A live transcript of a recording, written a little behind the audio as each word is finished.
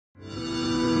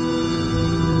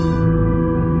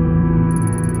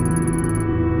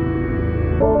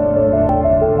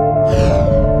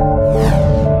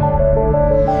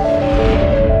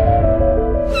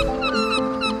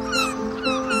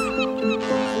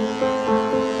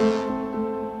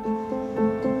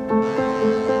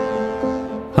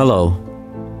Hello,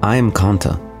 I am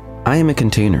Kanta. I am a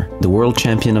container, the world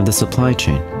champion of the supply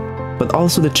chain, but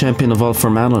also the champion of all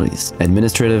formalities,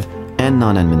 administrative and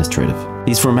non-administrative.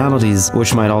 These formalities,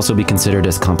 which might also be considered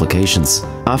as complications,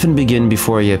 often begin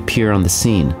before you appear on the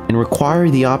scene and require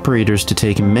the operators to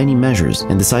take many measures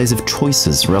and decisive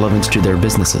choices relevant to their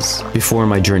businesses. Before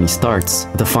my journey starts,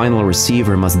 the final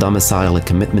receiver must domicile a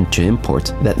commitment to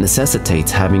import that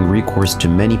necessitates having recourse to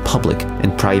many public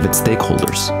and private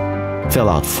stakeholders. Fill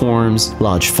out forms,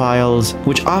 lodge files,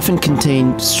 which often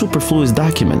contain superfluous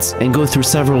documents and go through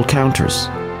several counters.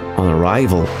 On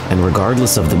arrival, and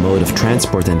regardless of the mode of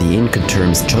transport and the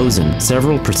Incoterms chosen,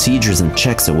 several procedures and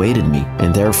checks awaited me,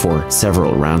 and therefore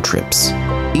several round trips.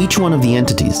 Each one of the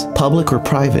entities, public or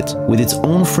private, with its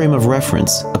own frame of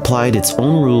reference, applied its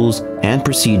own rules and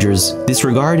procedures,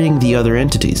 disregarding the other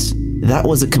entities. That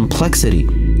was a complexity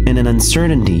and an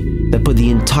uncertainty that put the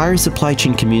entire supply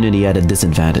chain community at a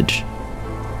disadvantage.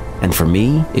 And for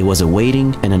me, it was a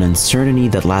waiting and an uncertainty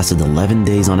that lasted 11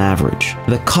 days on average.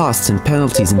 The costs and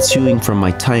penalties ensuing from my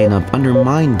tying up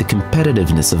undermined the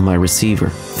competitiveness of my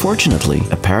receiver. Fortunately,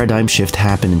 a paradigm shift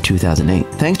happened in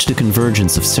 2008, thanks to the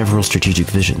convergence of several strategic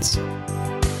visions.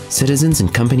 Citizens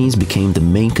and companies became the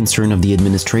main concern of the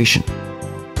administration.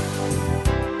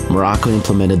 Morocco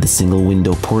implemented the single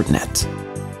window PORTNET.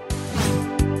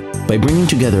 By bringing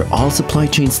together all supply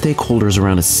chain stakeholders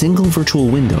around a single virtual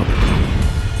window,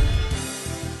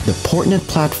 the PORTNET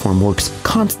platform works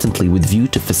constantly with view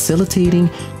to facilitating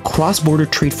cross-border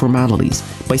trade formalities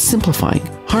by simplifying,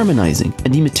 harmonizing,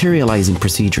 and dematerializing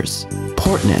procedures.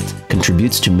 PORTNET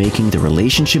contributes to making the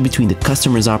relationship between the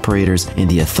customer's operators and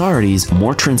the authorities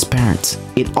more transparent.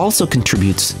 It also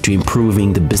contributes to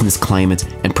improving the business climate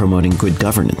and promoting good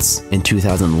governance. In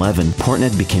 2011,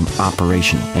 PORTNET became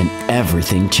operational and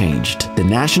everything changed. The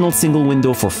National Single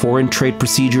Window for Foreign Trade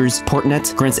Procedures,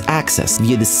 PORTNET, grants access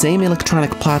via the same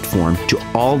electronic platform to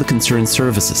all the concerned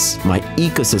services. My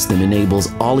ecosystem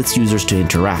enables all its users to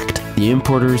interact. The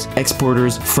importers,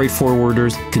 exporters, freight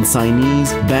forwarders,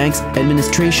 consignees, banks,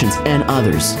 administrations, and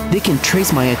others. They can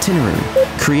trace my itinerary,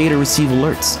 create or receive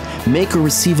alerts, make or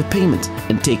receive a payment,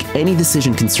 and take any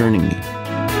decision concerning me.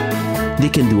 They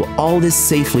can do all this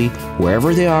safely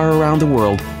wherever they are around the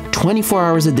world, 24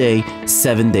 hours a day,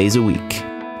 7 days a week.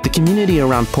 The community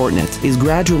around PORTNET is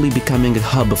gradually becoming a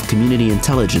hub of community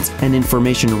intelligence and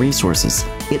information resources.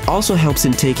 It also helps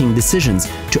in taking decisions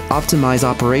to optimize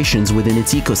operations within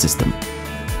its ecosystem.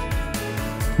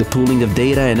 The pooling of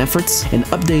data and efforts and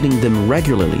updating them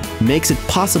regularly makes it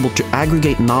possible to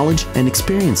aggregate knowledge and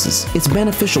experiences. It's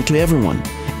beneficial to everyone,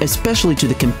 especially to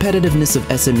the competitiveness of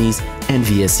SMEs and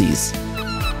VSEs.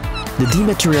 The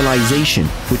dematerialization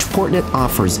which PORTNET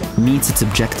offers meets its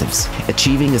objectives,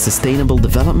 achieving a sustainable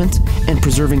development and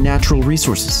preserving natural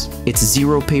resources. Its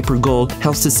zero paper goal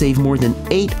helps to save more than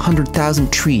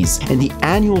 800,000 trees and the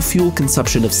annual fuel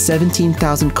consumption of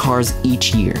 17,000 cars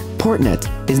each year.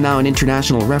 PORTNET is now an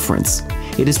international reference.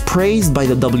 It is praised by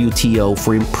the WTO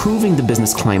for improving the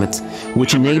business climate,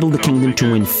 which enabled the kingdom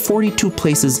to win 42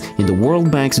 places in the World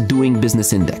Bank's Doing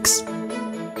Business Index.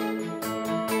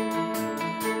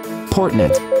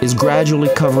 PORTNET is gradually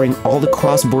covering all the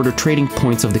cross-border trading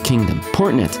points of the kingdom.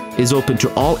 PORTNET is open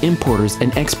to all importers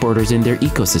and exporters in their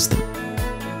ecosystem.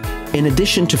 In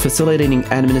addition to facilitating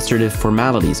administrative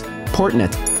formalities,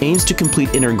 PORTNET aims to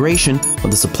complete integration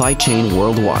of the supply chain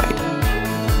worldwide.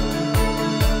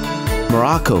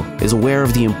 Morocco is aware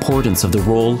of the importance of the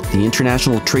role the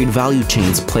international trade value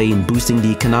chains play in boosting the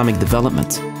economic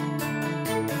development.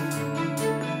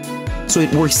 So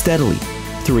it works steadily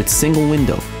through its single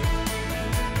window,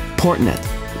 PORTNET,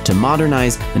 to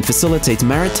modernize and facilitate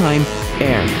maritime,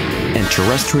 air, and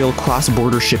terrestrial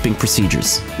cross-border shipping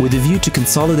procedures, with a view to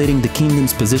consolidating the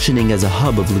kingdom's positioning as a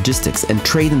hub of logistics and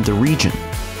trade in the region.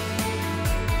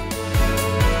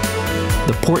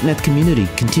 The PORTNET community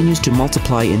continues to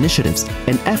multiply initiatives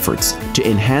and efforts to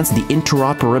enhance the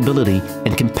interoperability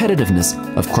and competitiveness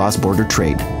of cross-border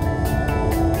trade.